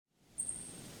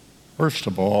First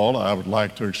of all, I would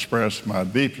like to express my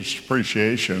deepest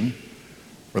appreciation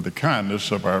for the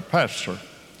kindness of our pastor.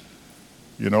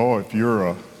 You know, if you're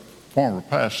a former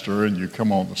pastor and you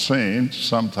come on the scene,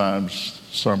 sometimes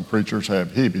some preachers have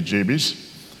heebie-jeebies.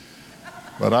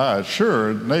 But I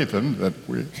assured Nathan that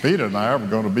Vita and I are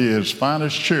going to be his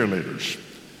finest cheerleaders.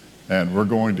 And we're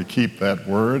going to keep that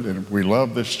word. And we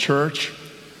love this church.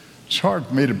 It's hard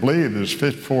for me to believe it's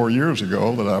 54 years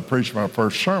ago that I preached my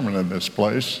first sermon in this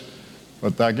place.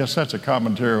 But I guess that's a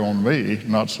commentary on me,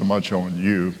 not so much on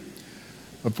you.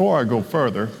 Before I go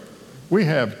further, we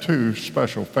have two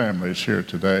special families here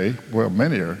today. Well,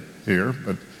 many are here,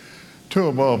 but two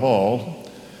above all.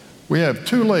 We have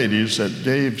two ladies that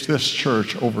gave this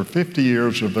church over 50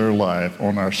 years of their life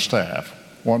on our staff.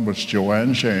 One was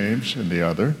Joanne James, and the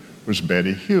other was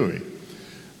Betty Huey.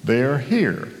 They are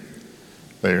here.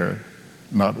 They are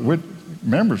not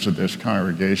members of this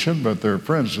congregation, but they're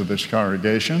friends of this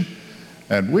congregation,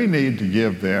 and we need to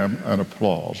give them an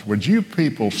applause. Would you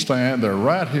people stand? They're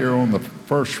right here on the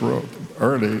first row.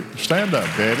 Early. Stand up,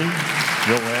 Betty,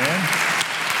 Joanne.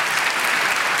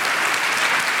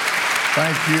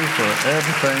 Thank you for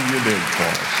everything you did for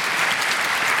us.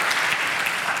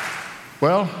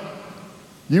 Well,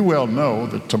 you well know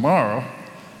that tomorrow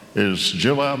is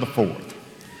July the 4th.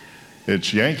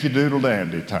 It's Yankee Doodle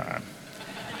Dandy time.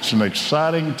 It's an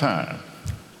exciting time.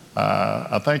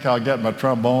 I think I'll get my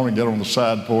trombone and get on the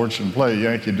side porch and play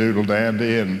Yankee Doodle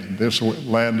Dandy, and this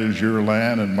land is your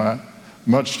land, and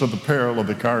much to the peril of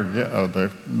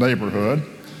the neighborhood.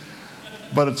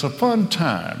 But it's a fun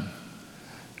time.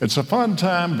 It's a fun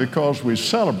time because we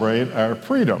celebrate our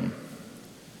freedom.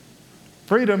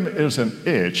 Freedom is an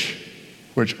itch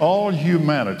which all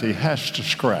humanity has to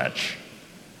scratch.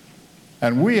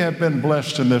 And we have been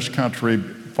blessed in this country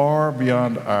far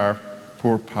beyond our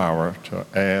poor power to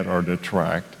add or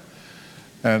detract.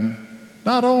 And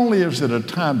not only is it a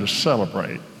time to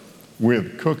celebrate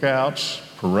with cookouts,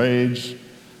 parades,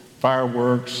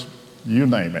 fireworks, you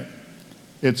name it,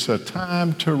 it's a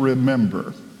time to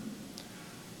remember.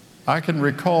 I can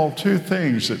recall two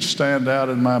things that stand out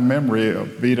in my memory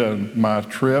of Vita and my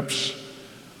trips.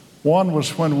 One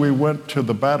was when we went to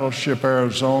the battleship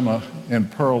Arizona in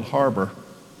Pearl Harbor.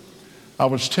 I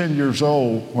was 10 years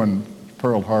old when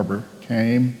Pearl Harbor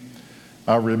came.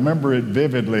 I remember it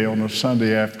vividly on a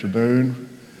Sunday afternoon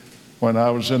when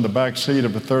I was in the back seat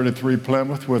of a 33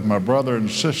 Plymouth with my brother and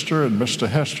sister, and Mr.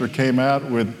 Hester came out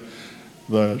with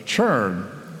the churn,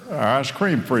 our ice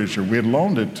cream freezer. We had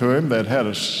loaned it to him that had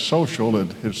a social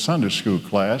at his Sunday school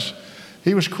class.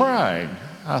 He was crying.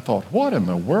 I thought, what in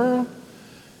the world?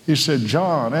 He said,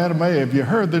 John, Anna Mae, have you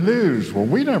heard the news? Well,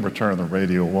 we never turned the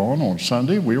radio on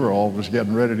Sunday. We were always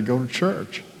getting ready to go to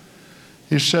church.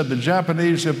 He said, the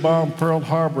Japanese have bombed Pearl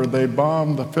Harbor. They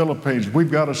bombed the Philippines.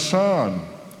 We've got a son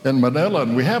in Manila,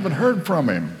 and we haven't heard from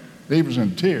him. He was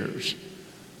in tears.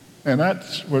 And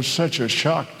that was such a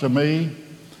shock to me.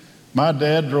 My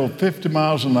dad drove 50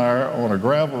 miles an hour on a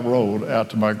gravel road out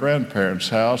to my grandparents'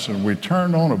 house, and we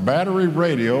turned on a battery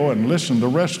radio and listened the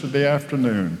rest of the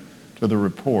afternoon to the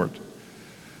report.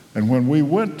 And when we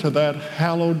went to that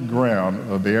hallowed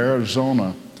ground of the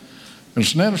Arizona,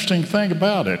 there's an interesting thing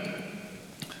about it.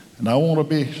 And I want to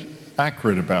be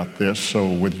accurate about this,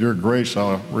 so with your grace,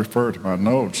 I'll refer to my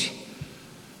notes.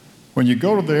 When you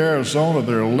go to the Arizona,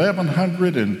 there are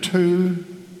 1,102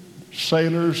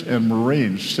 sailors and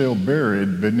Marines still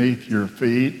buried beneath your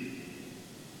feet.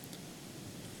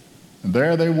 And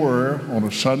there they were on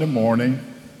a Sunday morning.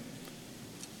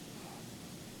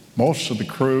 Most of the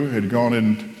crew had gone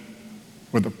in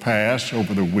with a pass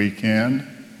over the weekend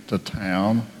to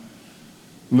town.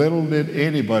 Little did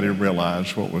anybody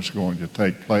realize what was going to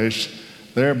take place.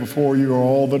 There before you are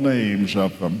all the names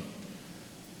of them.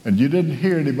 And you didn't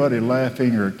hear anybody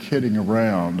laughing or kidding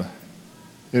around.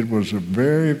 It was a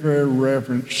very, very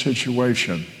reverent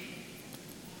situation.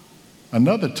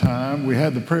 Another time, we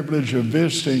had the privilege of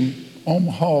visiting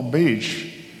Omaha Beach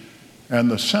and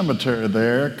the cemetery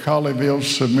there,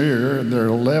 Colleyville-Semir, and there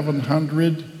are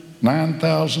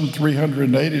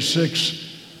 9,386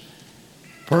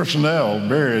 personnel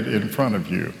buried in front of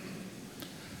you.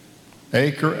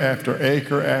 Acre after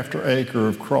acre after acre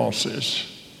of crosses.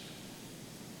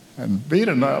 And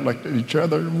Vita and I looked at each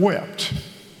other and wept.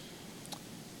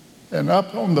 And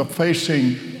up on the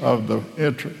facing of the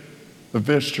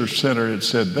visitor center, it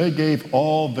said, they gave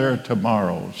all their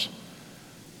tomorrows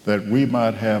that we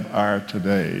might have our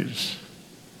todays.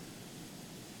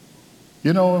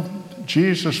 You know,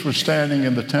 Jesus was standing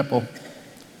in the temple,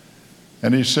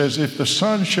 and he says, if the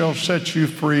Son shall set you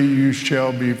free, you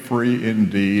shall be free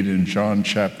indeed, in John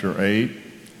chapter 8.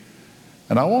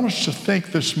 And I want us to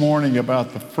think this morning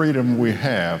about the freedom we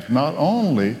have, not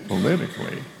only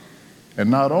politically,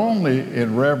 and not only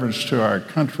in reverence to our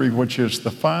country, which is the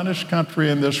finest country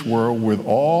in this world with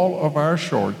all of our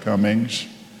shortcomings,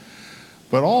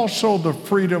 but also the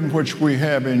freedom which we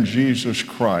have in Jesus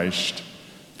Christ.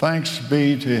 Thanks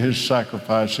be to his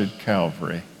sacrifice at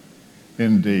Calvary.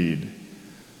 Indeed.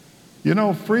 You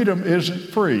know, freedom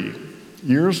isn't free.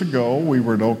 Years ago, we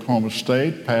were at Oklahoma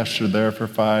State, pastored there for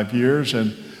 5 years,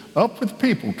 and Up With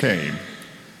People came.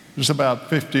 There's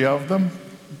about 50 of them,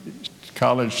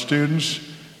 college students.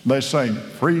 They sang,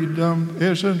 "Freedom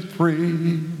isn't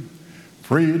free,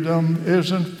 freedom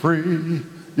isn't free.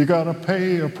 You gotta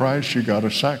pay a price, you gotta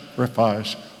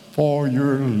sacrifice for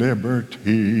your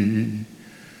liberty."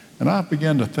 And I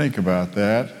began to think about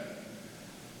that.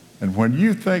 And when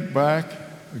you think back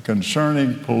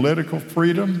concerning political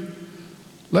freedom,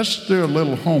 let's do a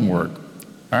little homework.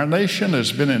 Our nation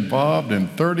has been involved in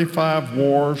 35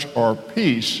 wars or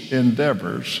peace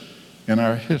endeavors in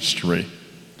our history.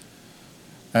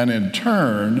 And in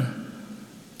turn,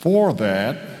 for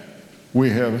that,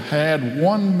 we have had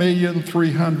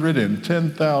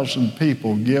 1,310,000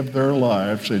 people give their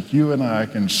lives that you and I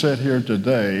can sit here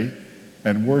today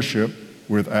and worship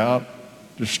without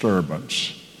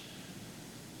disturbance.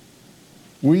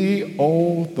 We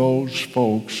owe those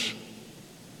folks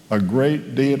a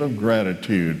great deal of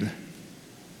gratitude.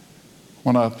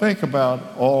 When I think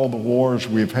about all the wars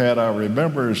we've had, I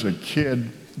remember as a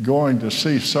kid going to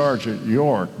see Sergeant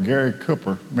York, Gary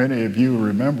Cooper. Many of you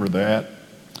remember that.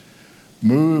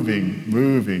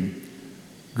 Moving.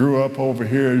 Grew up over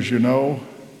here, as you know,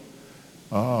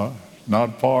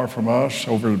 not far from us,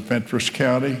 over in Fentress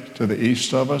County to the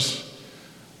east of us.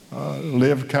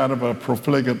 Lived kind of a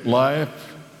profligate life.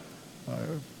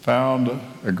 Found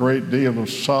a great deal of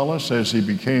solace as he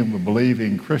became a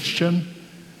believing Christian.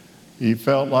 He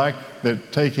felt like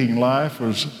that taking life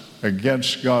was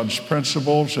against God's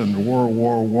principles, and World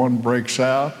War I breaks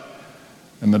out.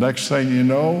 And the next thing you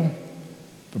know,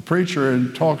 the preacher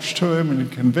talks to him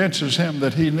and convinces him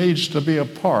that he needs to be a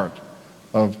part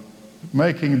of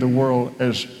making the world,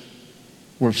 as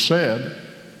was said,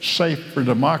 safe for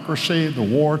democracy, the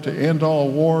war to end all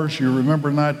wars. You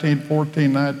remember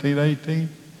 1914, 1918?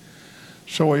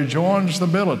 So he joins the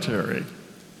military.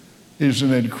 He's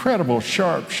an incredible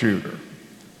sharpshooter.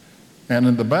 And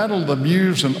in the Battle of the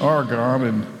Meuse and Argonne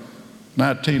in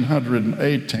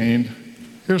 1918,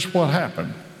 here's what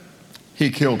happened. He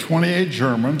killed 28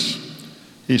 Germans.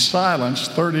 He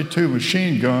silenced 32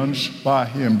 machine guns by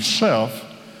himself,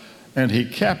 and he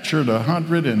captured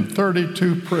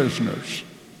 132 prisoners.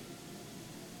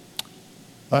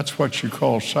 That's what you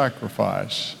call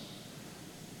sacrifice.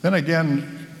 Then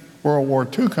again, World War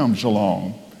II comes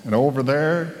along, and over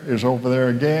there is over there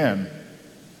again.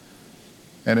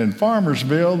 And in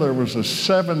Farmersville, there was a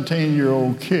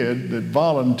 17-year-old kid that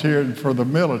volunteered for the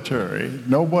military.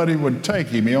 Nobody would take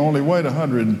him. He only weighed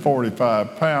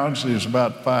 145 pounds. He was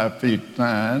about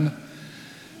 5'9".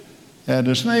 And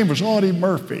his name was Audie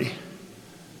Murphy.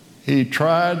 He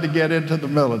tried to get into the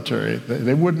military.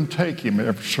 They wouldn't take him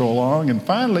ever so long. And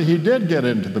finally, he did get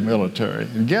into the military.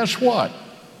 And guess what?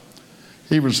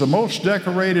 He was the most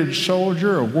decorated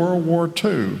soldier of World War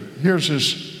II. Here's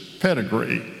his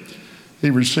pedigree. He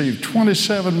received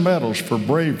 27 medals for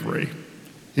bravery.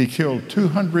 He killed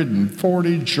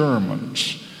 240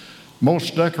 Germans.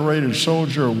 Most decorated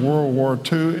soldier of World War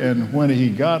II, and when he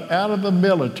got out of the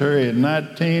military in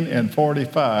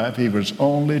 1945, he was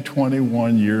only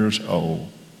 21 years old.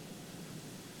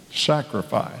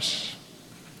 Sacrifice.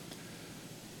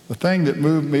 The thing that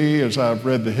moved me as I've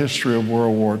read the history of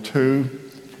World War II,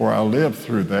 for I lived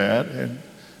through that, and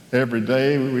every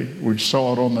day we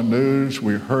saw it on the news,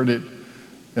 we heard it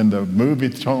in the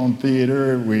movie-tone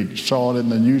theater, we saw it in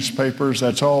the newspapers.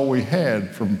 That's all we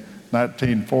had from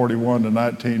 1941 to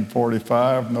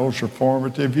 1945, and those were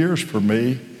formative years for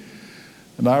me.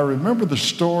 And I remember the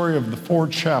story of the 4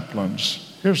 chaplains.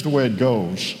 Here's the way it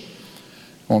goes.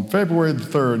 On February the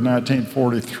 3rd,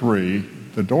 1943,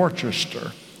 the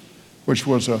Dorchester, which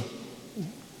was a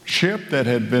ship that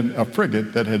had been, a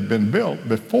frigate that had been built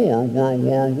before World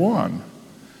War I.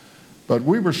 But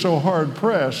we were so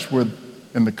hard-pressed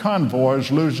in the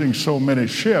convoys losing so many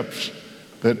ships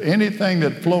that anything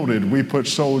that floated, we put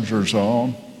soldiers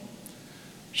on.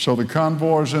 So the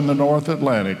convoys in the North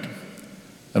Atlantic,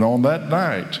 and on that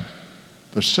night,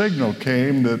 the signal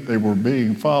came that they were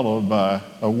being followed by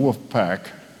a wolf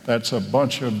pack. That's a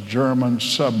bunch of German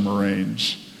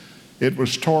submarines. It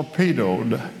was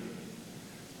torpedoed,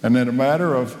 and in a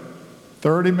matter of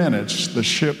 30 minutes, the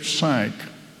ship sank.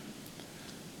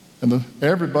 And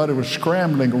everybody was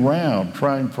scrambling around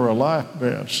trying for a life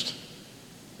vest.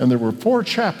 And there were 4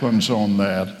 chaplains on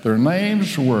that. Their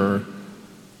names were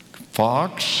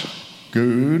Fox,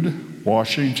 Good,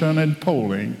 Washington, and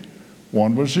Poling.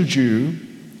 One was a Jew,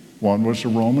 one was a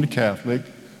Roman Catholic,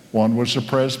 one was a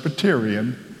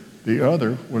Presbyterian, the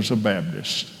other was a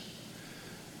Baptist.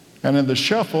 And in the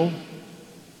shuffle,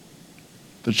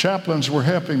 the chaplains were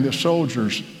helping the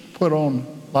soldiers put on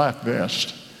life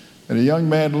vests. And a young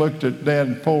man looked at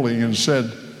Dan Poling and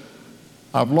said,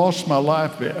 "I've lost my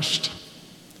life vest."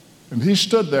 And he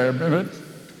stood there a minute,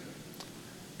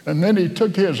 and then he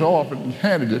took his off and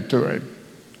handed it to him.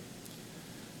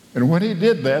 And when he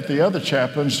did that, the other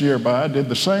chaplains nearby did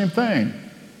the same thing.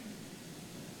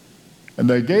 And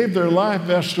they gave their life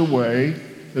vest away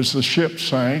as the ship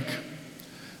sank.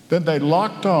 Then they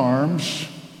locked arms,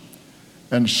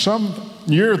 and some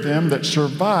near them that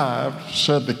survived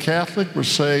said the Catholic was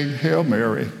saying, "Hail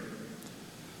Mary."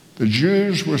 The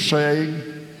Jews were saying,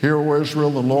 "Hear, O Israel,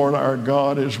 the Lord our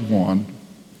God is one."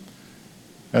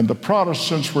 And the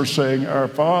Protestants were saying, "Our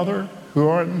Father who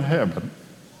art in heaven,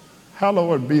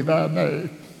 hallowed be thy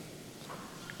name."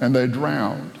 And they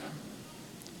drowned.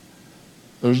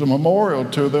 There's a memorial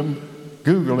to them.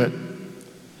 Google it.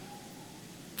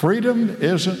 Freedom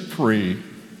isn't free.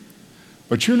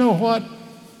 But you know what?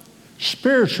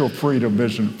 Spiritual freedom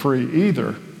isn't free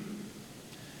either.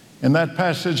 In that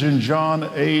passage in John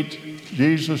 8,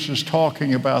 Jesus is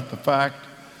talking about the fact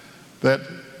that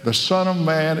the Son of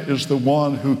Man is the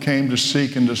one who came to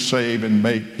seek and to save and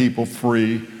make people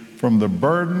free from the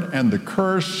burden and the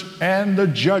curse and the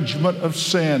judgment of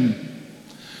sin.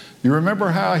 You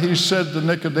remember how he said to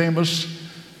Nicodemus,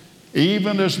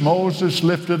 "Even as Moses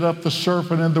lifted up the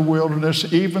serpent in the wilderness,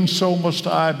 even so must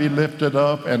I be lifted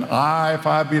up, and I, if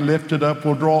I be lifted up,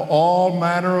 will draw all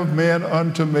manner of men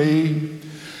unto me."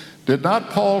 Did not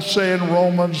Paul say in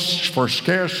Romans, "For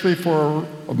scarcely for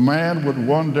a man would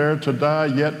one dare to die,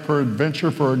 yet peradventure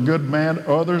for a good man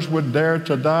others would dare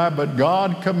to die, but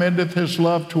God commendeth his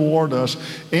love toward us,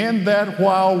 in that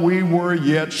while we were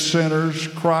yet sinners,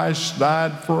 Christ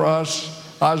died for us."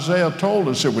 Isaiah told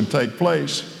us it would take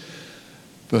place.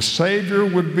 The Savior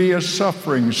would be a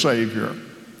suffering Savior.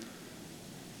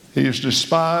 He is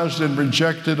despised and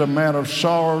rejected, a man of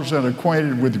sorrows and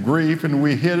acquainted with grief, and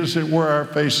we hid as it were our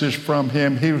faces from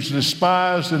him. He was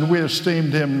despised and we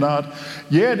esteemed him not.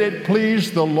 Yet it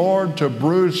pleased the Lord to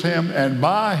bruise him, and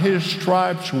by his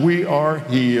stripes we are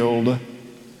healed.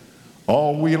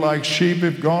 All we like sheep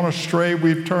have gone astray.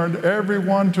 We've turned every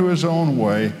one to his own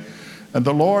way. And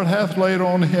the Lord hath laid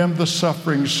on him the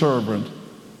suffering servant,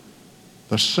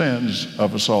 the sins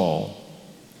of us all.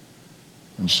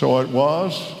 And so it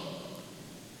was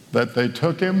that they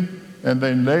took him and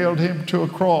they nailed him to a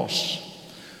cross.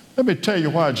 Let me tell you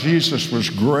why Jesus was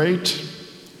great.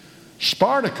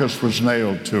 Spartacus was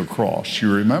nailed to a cross,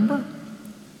 you remember?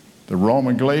 The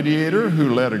Roman gladiator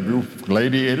who led a group of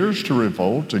gladiators to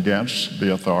revolt against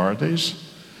the authorities.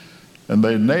 And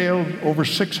they nailed over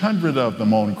 600 of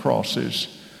them on crosses.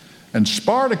 And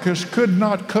Spartacus could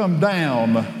not come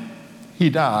down. He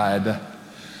died.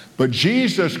 But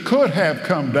Jesus could have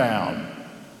come down.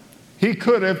 He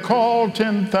could have called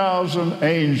 10,000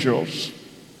 angels.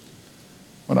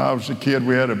 When I was a kid,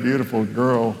 we had a beautiful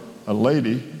girl, a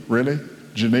lady, really,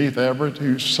 Janeth Everett,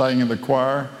 who sang in the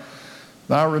choir.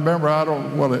 And I remember, I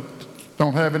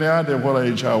don't have any idea what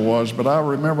age I was, but I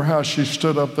remember how she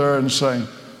stood up there and sang,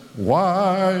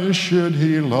 "Why should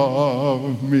he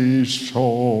love me so?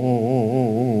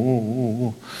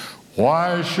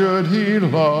 Why should he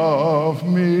love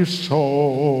me so?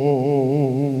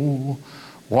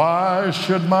 Why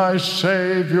should my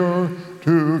Savior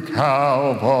to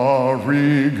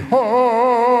Calvary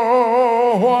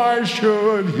go? Why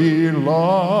should he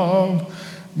love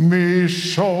me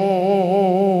so?"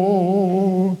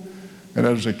 And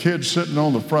as a kid sitting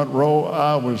on the front row,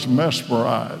 I was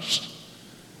mesmerized.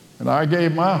 And I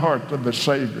gave my heart to the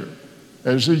Savior,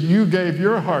 as you gave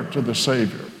your heart to the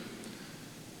Savior.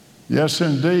 Yes,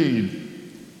 indeed.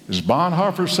 As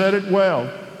Bonhoeffer said it well,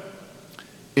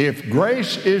 if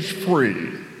grace is free,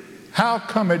 how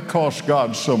come it costs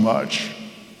God so much?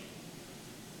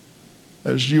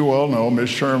 As you all know, Miss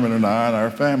Sherman and I and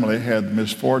our family had the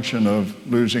misfortune of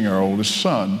losing our oldest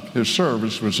son. His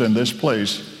service was in this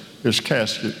place. His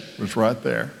casket was right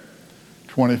there,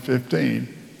 2015.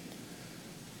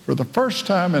 For the first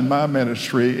time in my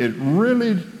ministry, it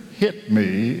really hit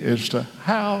me as to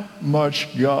how much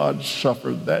God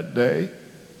suffered that day.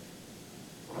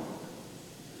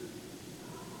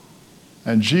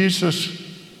 And Jesus,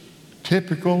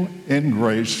 typical in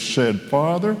grace, said,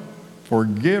 "Father,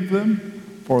 forgive them,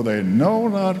 for they know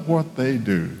not what they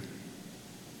do.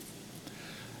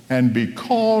 And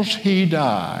because he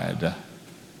died,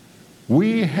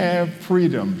 we have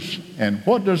freedoms. And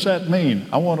what does that mean?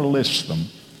 I want to list them.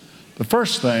 The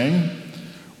first thing,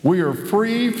 we are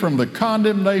free from the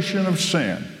condemnation of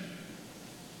sin.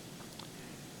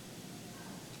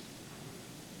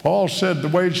 Paul said the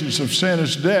wages of sin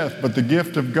is death, but the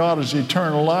gift of God is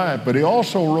eternal life. But he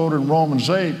also wrote in Romans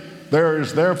 8, there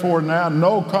is therefore now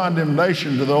no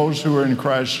condemnation to those who are in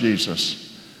Christ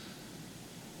Jesus.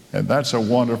 And that's a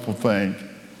wonderful thing.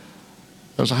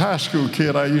 As a high school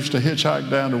kid, I used to hitchhike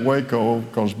down to Waco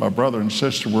because my brother and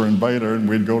sister were in Baylor, and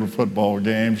we'd go to football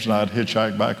games, and I'd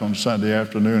hitchhike back on Sunday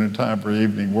afternoon in time for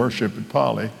evening worship at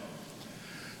Poly.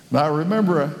 And I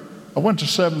remember I went to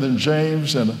 7th and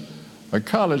James, and a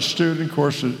college student, of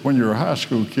course, when you're a high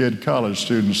school kid, college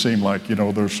students seem like,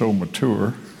 they're so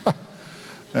mature.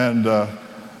 And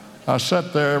I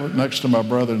sat there next to my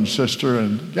brother and sister,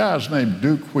 and the guy's named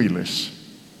Duke Wheelis.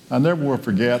 I never will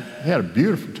forget, he had a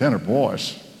beautiful tenor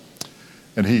voice.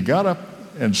 And he got up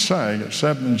and sang at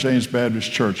 7th and James Baptist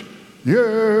Church,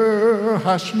 "You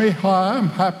ask me why I'm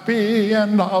happy,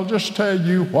 and I'll just tell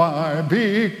you why.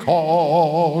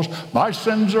 Because my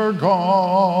sins are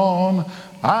gone.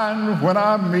 And when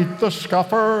I meet the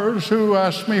scoffers who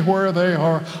ask me where they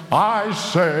are, I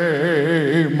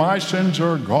say my sins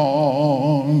are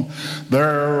gone.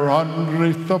 They're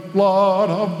underneath the blood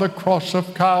of the cross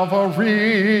of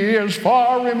Calvary, as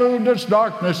far removed as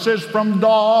darkness is from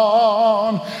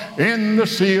dawn. In the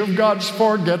sea of God's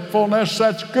forgetfulness,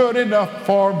 that's good enough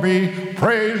for me.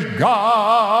 Praise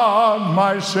God,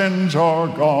 my sins are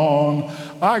gone."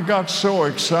 I got so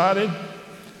excited.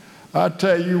 I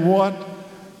tell you what,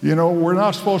 we're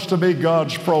not supposed to be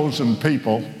God's frozen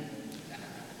people.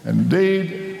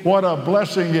 Indeed, what a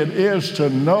blessing it is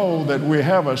to know that we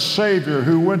have a Savior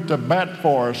who went to bat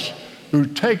for us, who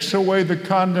takes away the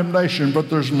condemnation,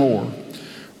 but there's more.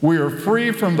 We are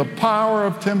free from the power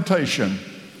of temptation.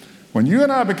 When you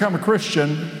and I become a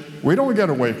Christian, we don't get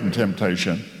away from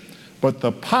temptation, but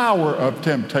the power of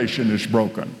temptation is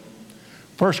broken.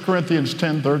 1 Corinthians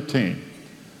 10:13.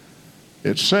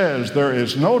 It says, "There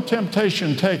is no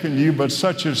temptation taken you but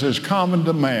such as is common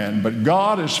to man. But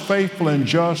God is faithful and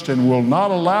just and will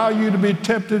not allow you to be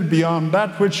tempted beyond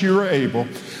that which you are able,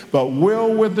 but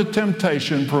will with the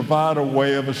temptation provide a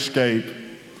way of escape."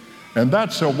 And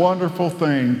that's a wonderful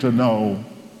thing to know.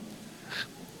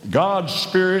 God's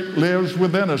Spirit lives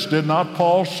within us. Did not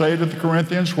Paul say to the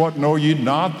Corinthians, "What know ye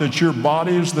not, that your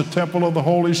body is the temple of the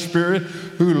Holy Spirit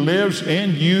who lives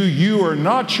in you? You are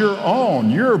not your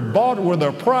own. You're bought with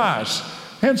a price.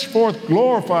 Henceforth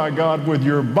glorify God with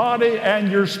your body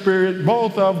and your spirit,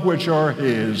 both of which are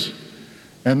His."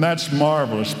 And that's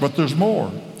marvelous, but there's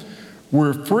more.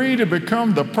 We're free to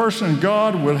become the person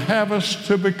God would have us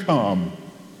to become.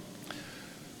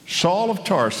 Saul of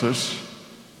Tarsus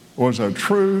was a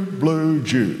true blue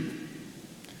Jew.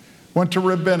 Went to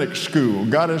rabbinic school,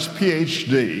 got his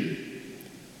PhD,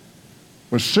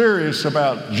 was serious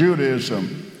about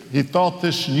Judaism. He thought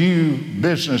this new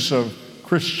business of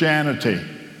Christianity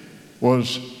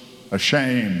was a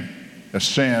shame, a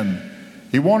sin.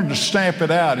 He wanted to stamp it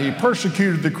out. He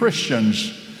persecuted the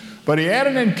Christians, but he had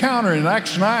an encounter in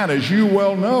Acts 9, as you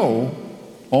well know,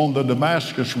 on the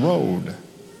Damascus Road.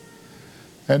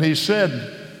 And he said,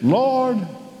 "Lord,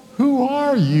 who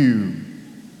are you?"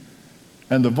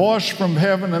 And the voice from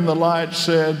heaven and the light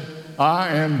said, "I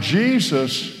am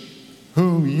Jesus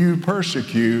whom you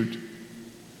persecute."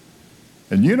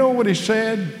 And you know what he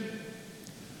said?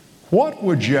 "What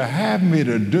would you have me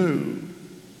to do?"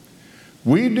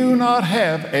 We do not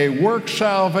have a works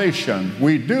salvation.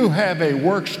 We do have a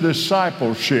works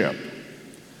discipleship.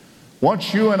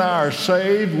 Once you and I are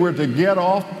saved, we're to get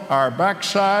off our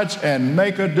backsides and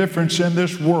make a difference in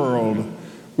this world.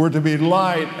 We're to be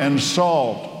light and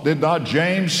salt. Did not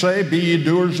James say, "Be ye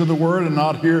doers of the word and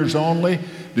not hearers only,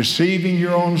 deceiving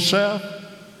your own self"?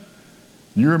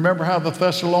 You remember how the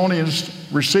Thessalonians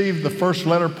received the first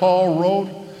letter Paul wrote?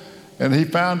 And he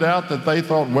found out that they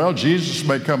thought, well, Jesus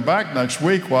may come back next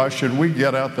week. Why should we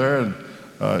get out there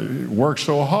and work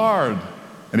so hard?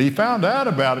 And he found out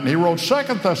about it, and he wrote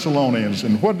 2 Thessalonians.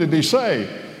 And what did he say?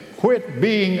 Quit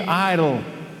being idle.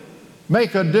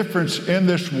 Make a difference in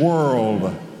this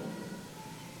world.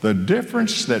 The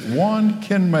difference that one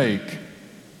can make.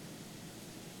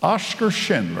 Oskar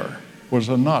Schindler was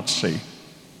a Nazi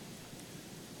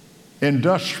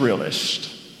industrialist,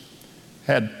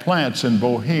 had plants in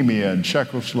Bohemia and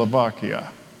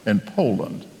Czechoslovakia and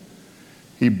Poland.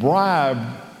 He bribed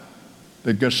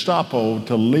the Gestapo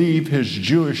to leave his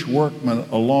Jewish workmen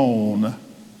alone.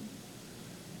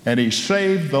 and he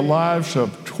saved the lives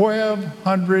of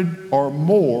 1,200 or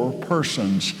more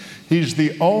persons. He's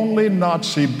the only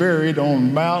Nazi buried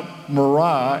on Mount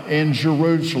Moriah in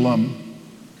Jerusalem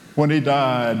when he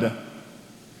died.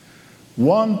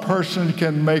 One person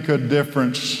can make a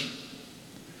difference.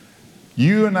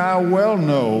 You and I well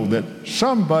know that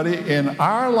somebody in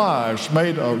our lives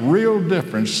made a real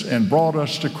difference and brought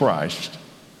us to Christ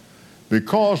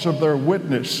because of their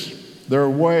witness, their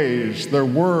ways, their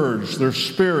words, their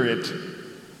spirit.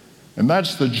 And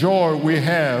that's the joy we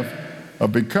have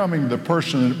of becoming the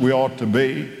person that we ought to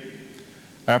be.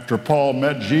 After Paul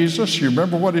met Jesus, you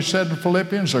remember what he said in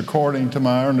Philippians? According to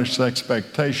my earnest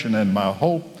expectation and my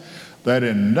hope, that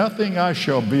in nothing I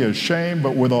shall be ashamed,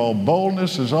 but with all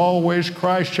boldness as always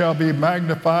Christ shall be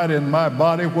magnified in my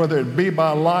body, whether it be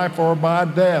by life or by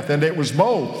death. And it was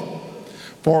both.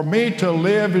 For me to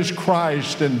live is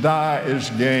Christ and die is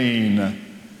gain.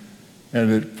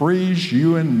 And it frees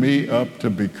you and me up to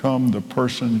become the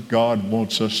person God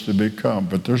wants us to become.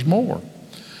 But there's more.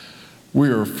 We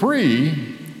are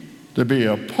free to be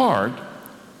a part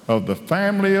of the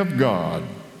family of God.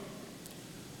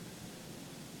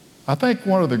 I think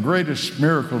one of the greatest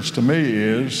miracles to me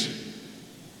is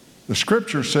the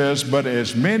scripture says, but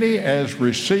as many as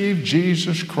received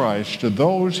Jesus Christ, to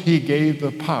those he gave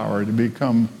the power to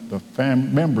become the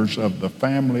members of the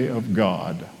family of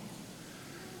God.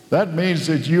 That means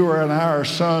that you and I are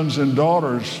sons and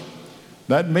daughters.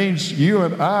 That means you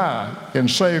and I can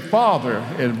say Father,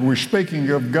 and we're speaking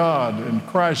of God, and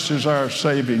Christ is our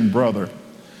saving brother.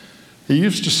 He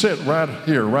used to sit right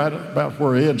here, right about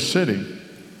where Ed's sitting.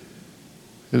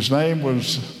 His name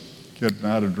was, getting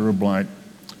out of Drew blank.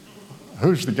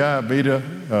 Who's the guy, Vita?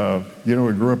 He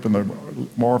grew up in the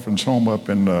orphans home up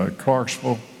in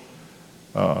Clarksville.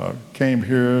 Came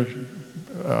here,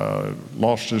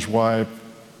 lost his wife.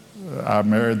 I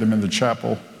married them in the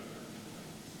chapel.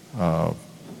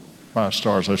 My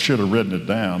stars, I should have written it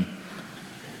down.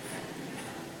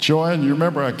 Joanne, you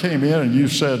remember I came in and you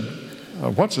said,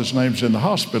 what's his name's in the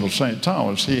hospital, St.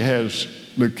 Thomas. He has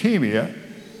leukemia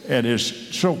and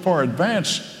is so far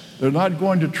advanced, they're not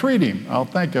going to treat him. I'll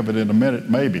think of it in a minute,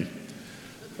 maybe.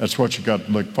 That's what you got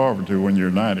to look forward to when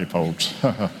you're 90, folks.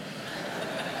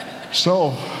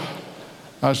 So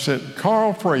I said,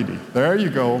 Carl Frady, there you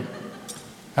go.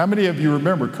 How many of you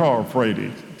remember Carl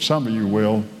Frady? Some of you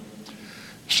will.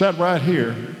 Sat right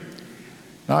here.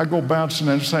 Now I go bouncing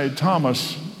in St.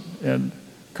 Thomas, and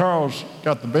Carl's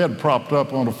got the bed propped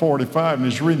up on a 45, and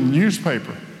he's reading the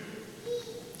newspaper.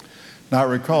 Now I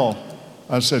recall,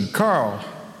 I said, Carl,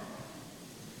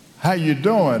 how you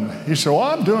doing? He said, well,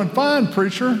 I'm doing fine,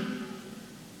 preacher.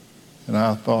 And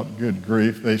I thought, good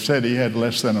grief. They said he had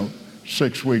less than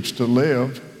 6 weeks to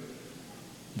live.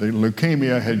 The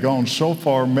leukemia had gone so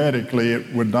far medically,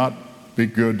 it would not be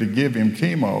good to give him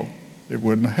chemo. It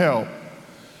wouldn't help.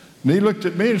 And he looked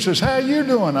at me and says, how you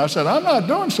doing? I said, I'm not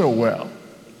doing so well.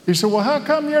 He said, well, how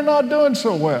come you're not doing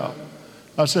so well?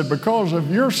 I said, because of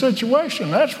your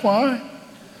situation, that's why.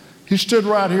 He stood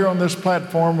right here on this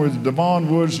platform with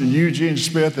Devon Woods and Eugene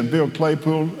Smith and Bill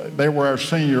Claypool. They were our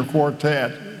senior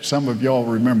quartet. Some of y'all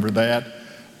remember that.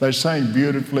 They sang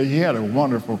beautifully. He had a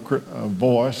wonderful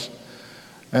voice.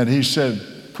 And he said,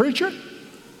 preacher,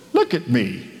 look at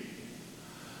me.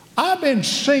 I've been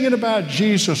singing about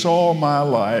Jesus all my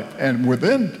life, and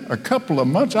within a couple of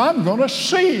months, I'm going to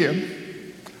see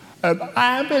him. And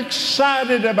I'm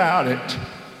excited about it.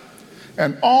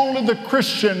 And only the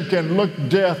Christian can look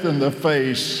death in the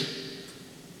face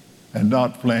and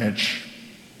not flinch.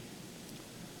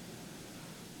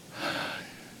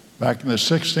 Back in the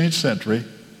 16th century,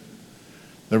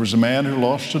 there was a man who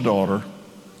lost a daughter,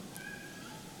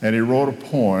 and he wrote a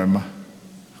poem.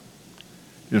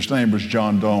 His name was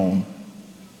John Donne.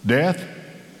 Death,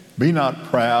 be not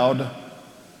proud,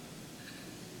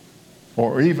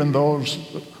 for even those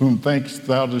whom thinkst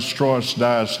thou destroyest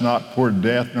diest not, poor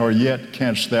death, nor yet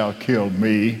canst thou kill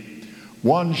me.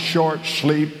 One short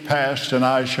sleep past, and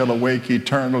I shall awake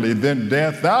eternally. Then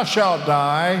death, thou shalt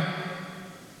die.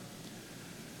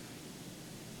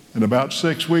 And about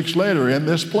 6 weeks later, in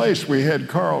this place, we had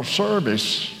Carl's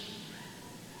service.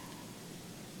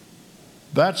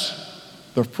 That's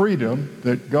the freedom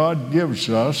that God gives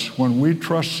us when we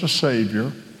trust the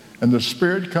Savior, and the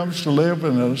Spirit comes to live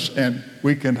in us, and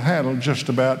we can handle just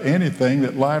about anything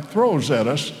that life throws at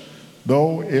us,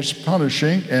 though it's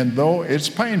punishing and though it's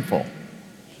painful.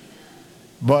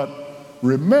 But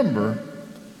remember,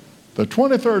 the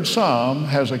 23rd Psalm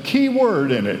has a key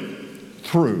word in it,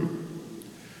 through.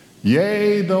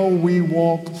 Yea, though we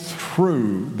walk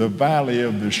through the valley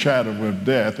of the shadow of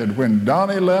death. And when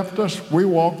Donnie left us, we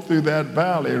walked through that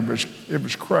valley. It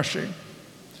was crushing.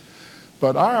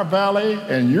 But our valley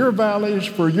and your valleys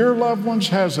for your loved ones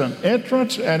has an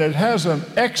entrance and it has an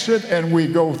exit, and we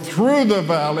go through the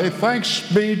valley,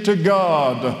 thanks be to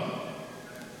God.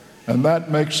 And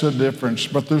that makes a difference.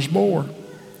 But there's more.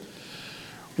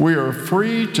 We are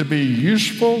free to be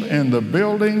useful in the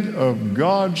building of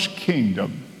God's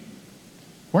kingdom.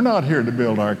 We're not here to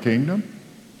build our kingdom.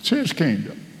 It's His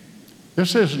kingdom.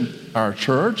 This isn't our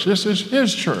church. This is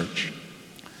His church.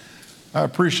 I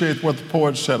appreciate what the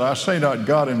poet said. I say not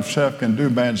God Himself can do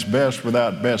man's best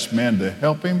without best men to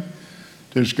help him.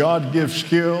 'Tis God gives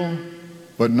skill,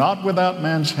 but not without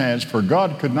man's hands. For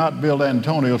God could not build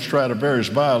Antonio Stradivarius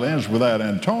violins without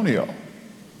Antonio.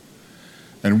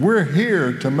 And we're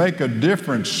here to make a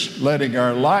difference, letting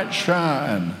our light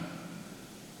shine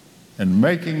and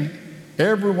making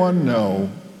everyone know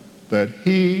that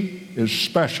He is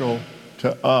special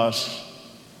to us.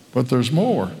 But there's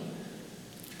more.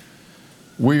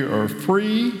 We are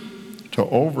free to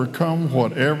overcome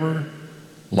whatever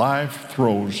life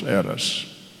throws at us.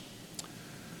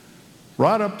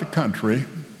 Right up the country,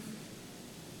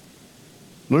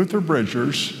 Luther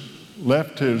Bridgers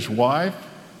left his wife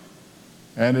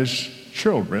and his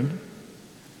children.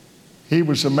 He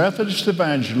was a Methodist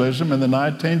evangelism in the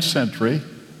 19th century,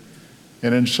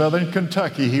 and in southern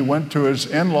Kentucky, he went to his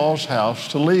in-laws' house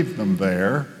to leave them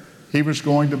there. He was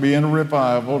going to be in a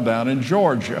revival down in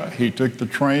Georgia. He took the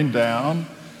train down.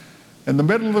 In the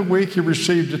middle of the week, he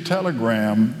received a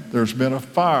telegram, there's been a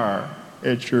fire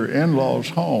at your in-laws'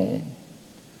 home,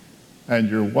 and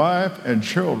your wife and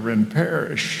children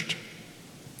perished.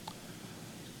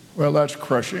 Well, that's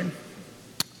crushing.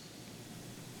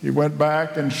 He went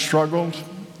back and struggled,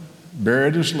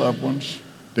 buried his loved ones,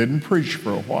 didn't preach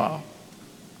for a while.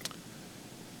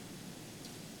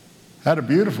 Had a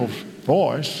beautiful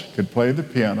voice, could play the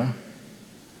piano.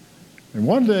 And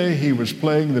one day he was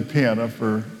playing the piano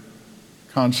for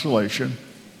consolation,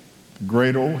 the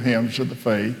great old hymns of the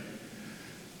faith.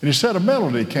 And he said a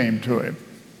melody came to him,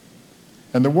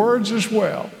 and the words as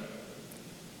well.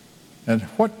 And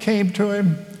what came to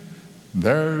him?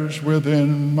 There's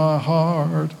within my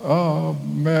heart a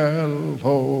melody,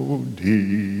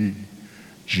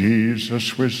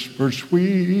 Jesus whispers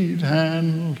sweet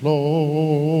and low.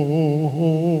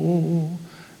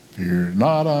 Fear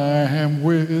not, I am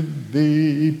with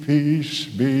thee, peace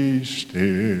be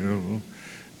still,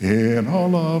 in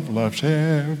all of life's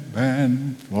ebb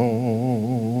and flow.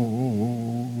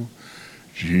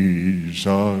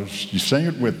 Jesus, you sing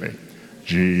it with me.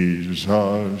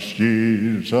 Jesus,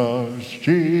 Jesus,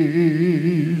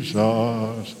 Jesus,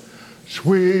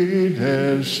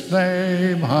 sweetest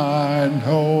name I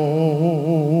know,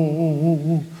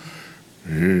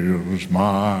 fills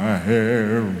my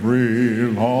every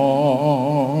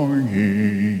longing,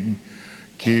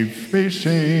 keeps me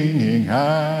singing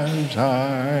as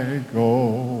I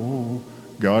go.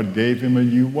 God gave him a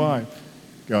new wife.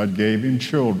 God gave him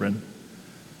children.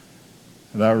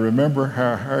 And I remember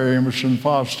how Harry Emerson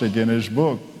Fosdick in his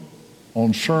book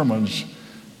on sermons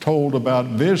told about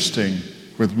visiting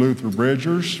with Luther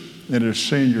Bridgers in his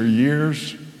senior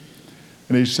years.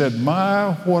 And he said,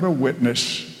 my, what a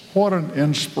witness, what an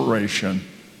inspiration.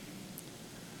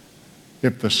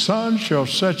 If the Son shall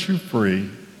set you free,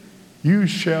 you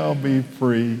shall be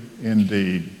free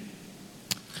indeed.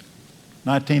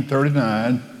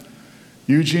 1939,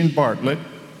 Eugene Bartlett,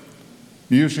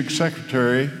 music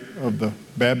secretary of the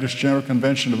Baptist General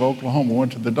Convention of Oklahoma,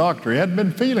 went to the doctor. He hadn't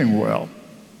been feeling well.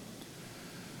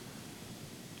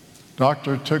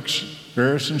 Doctor took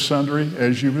various and sundry,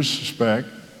 as you would suspect,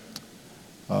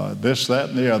 this, that,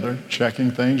 and the other,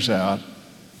 checking things out.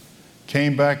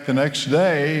 Came back the next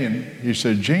day and he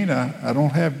said, Gina, I don't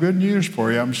have good news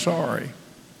for you. I'm sorry.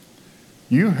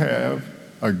 You have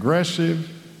aggressive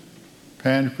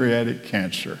pancreatic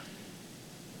cancer.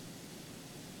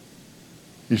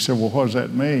 He said, well, what does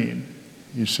that mean?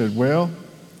 He said, well,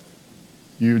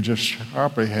 you just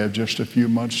probably have just a few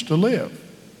months to live.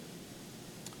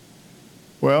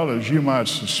 Well, as you might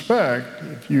suspect,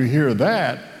 if you hear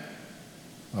that,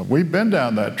 we've been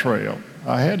down that trail.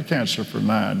 I had cancer for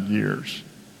 9 years.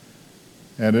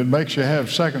 And it makes you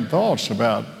have second thoughts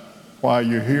about why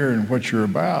you're here and what you're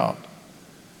about.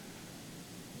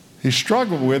 He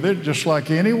struggled with it just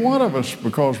like any one of us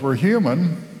because we're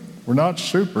human. We're not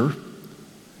super.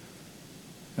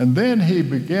 And then he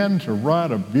began to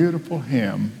write a beautiful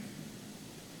hymn.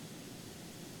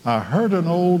 I heard an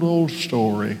old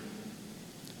story,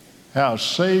 how a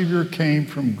Savior came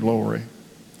from glory,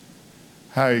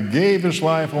 how he gave his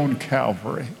life on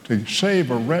Calvary to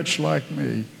save a wretch like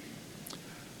me.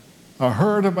 I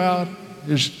heard about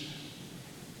his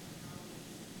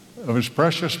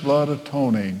precious blood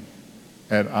atoning,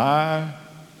 and I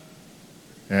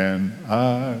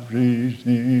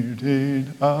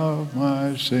redeemed of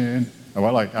my sin.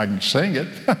 Well, I can sing it,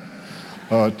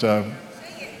 but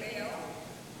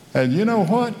and you know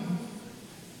what?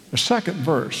 The second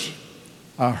verse,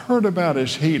 I heard about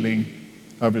his healing,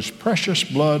 of his precious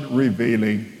blood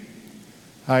revealing,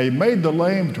 how he made the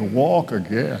lame to walk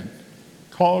again,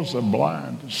 caused the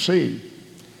blind to see.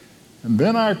 And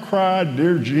then I cried,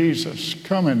 dear Jesus,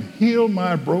 come and heal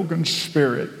my broken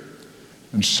spirit.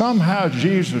 And somehow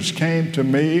Jesus came to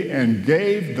me and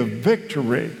gave the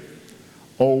victory.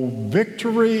 Oh,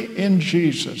 victory in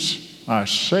Jesus, my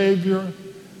Savior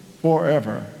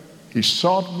forever. He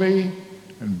sought me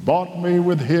and bought me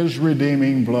with his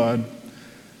redeeming blood.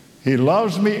 He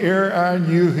loves me ere I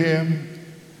knew him,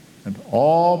 and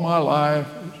all my life,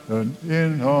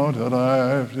 in all that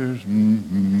life is,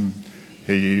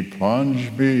 he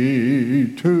plunged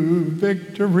me to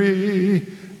victory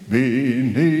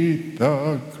beneath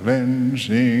the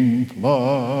cleansing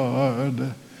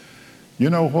flood. You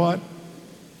know what?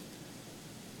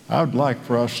 I would like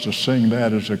for us to sing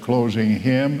that as a closing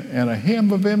hymn and a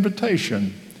hymn of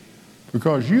invitation,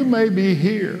 because you may be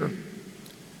here.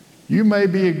 You may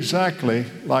be exactly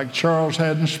like Charles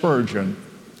Haddon Spurgeon.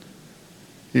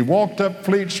 He walked up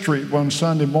Fleet Street one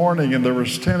Sunday morning and there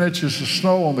was 10 inches of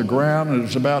snow on the ground and it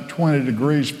was about 20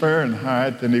 degrees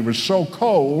Fahrenheit, and he was so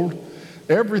cold,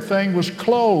 everything was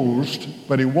closed,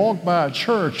 but he walked by a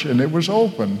church and it was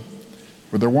open,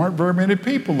 but there weren't very many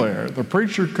people there. The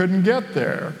preacher couldn't get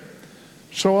there.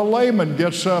 So a layman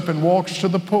gets up and walks to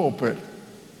the pulpit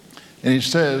and he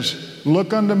says,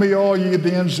 look unto me, all ye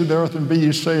the ends of the earth, and be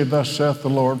ye saved, thus saith the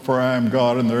Lord, for I am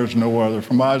God and there is no other,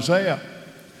 from Isaiah.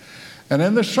 And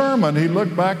in the sermon, he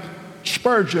looked back at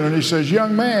Spurgeon and he says,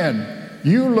 young man,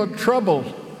 you look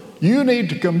troubled. You need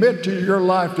to commit to your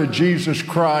life to Jesus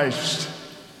Christ.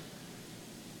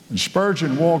 And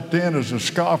Spurgeon walked in as a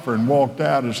scoffer and walked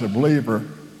out as a believer.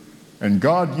 And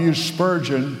God used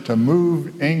Spurgeon to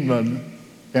move England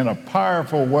in a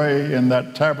powerful way in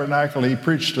that tabernacle. He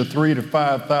preached to 3,000 to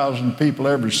 5,000 people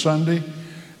every Sunday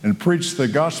and preached the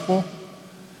gospel.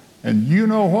 And you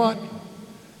know what?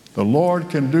 The Lord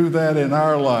can do that in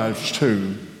our lives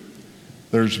too.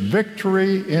 There's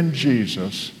victory in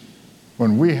Jesus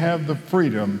when we have the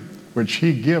freedom which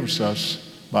he gives us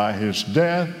by his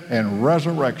death and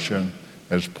resurrection.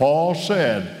 As Paul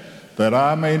said, that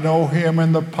I may know him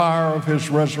in the power of his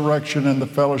resurrection and the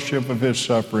fellowship of his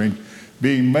suffering,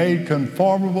 being made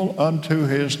conformable unto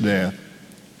his death.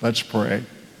 Let's pray.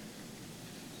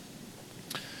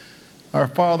 Our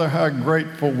Father, how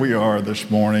grateful we are this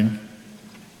morning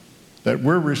that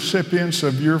we're recipients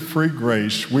of your free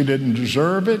grace. We didn't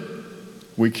deserve it.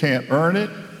 We can't earn it.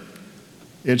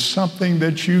 It's something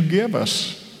that you give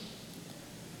us.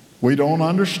 We don't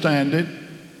understand it.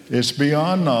 It's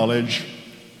beyond knowledge.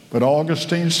 But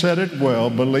Augustine said it well,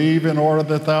 believe in order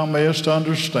that thou mayest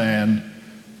understand,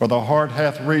 for the heart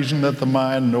hath reason that the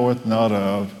mind knoweth not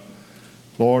of.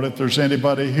 Lord, if there's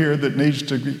anybody here that needs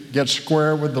to get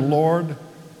square with the Lord,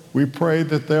 we pray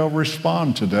that they'll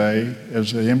respond today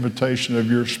as the invitation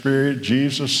of your Spirit.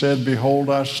 Jesus said, behold,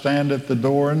 I stand at the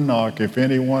door and knock. If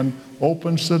anyone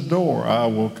opens the door, I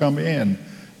will come in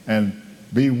and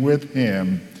be with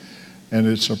him. And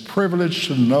it's a privilege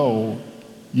to know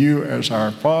you as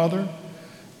our Father.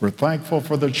 We're thankful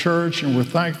for the church, and we're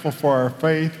thankful for our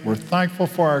faith. We're thankful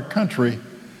for our country,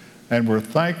 and we're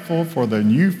thankful for the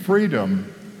new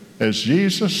freedom. As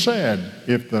Jesus said,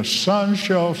 if the Son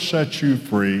shall set you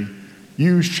free,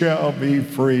 you shall be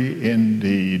free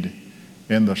indeed.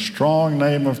 In the strong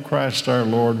name of Christ our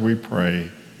Lord we pray.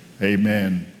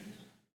 Amen.